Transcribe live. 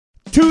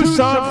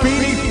Tucson,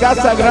 Phoenix,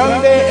 Casa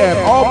Grande, and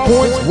all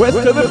points west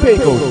of the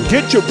Pecos.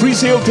 Get your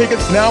pre-sale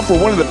tickets now for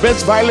one of the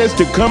best bailes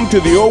to come to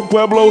the Old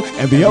Pueblo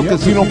and the El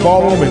Casino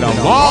Ballroom in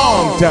a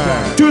long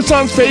time.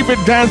 Tucson's favorite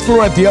dance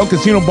floor at the El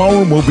Casino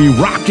Ballroom will be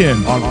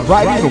rocking on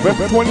Friday,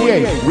 November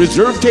 28th.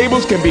 Reserved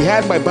tables can be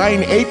had by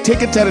buying 8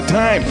 tickets at a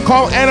time.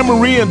 Call Anna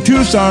Marie in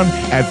Tucson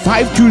at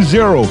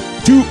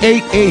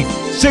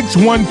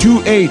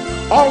 520-288-6128.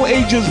 All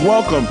ages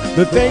welcome.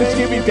 The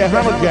Thanksgiving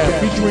Tejano Jam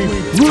featuring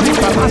Rudy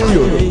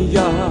Palacios.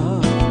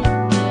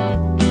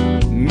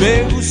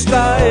 Me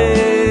gusta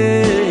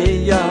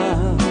ella.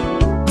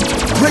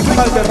 Rick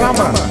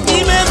Valderrama.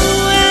 Y me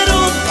muero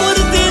por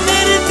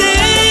tenerte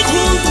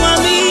junto a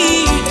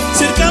mí,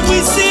 cerca,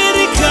 muy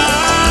cerca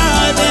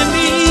de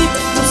mí,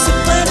 no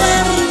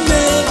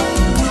separarme.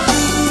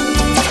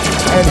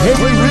 And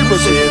Henry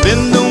Rivers. Se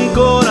vende un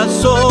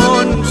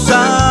corazón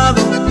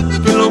usado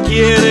que lo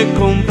quiere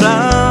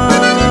comprar.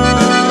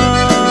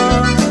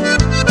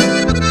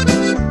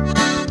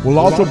 Will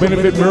also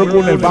benefit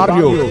Miracle en el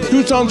Barrio.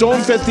 Tucson's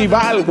own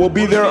festival will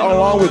be there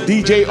along with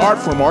DJ Art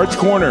from Arts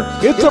Corner.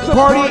 It's a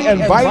party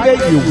and baile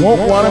you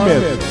won't want to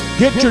miss.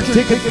 Get your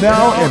tickets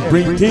now and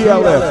bring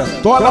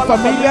TLF. Toda la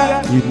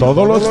familia y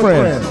todos los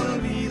friends.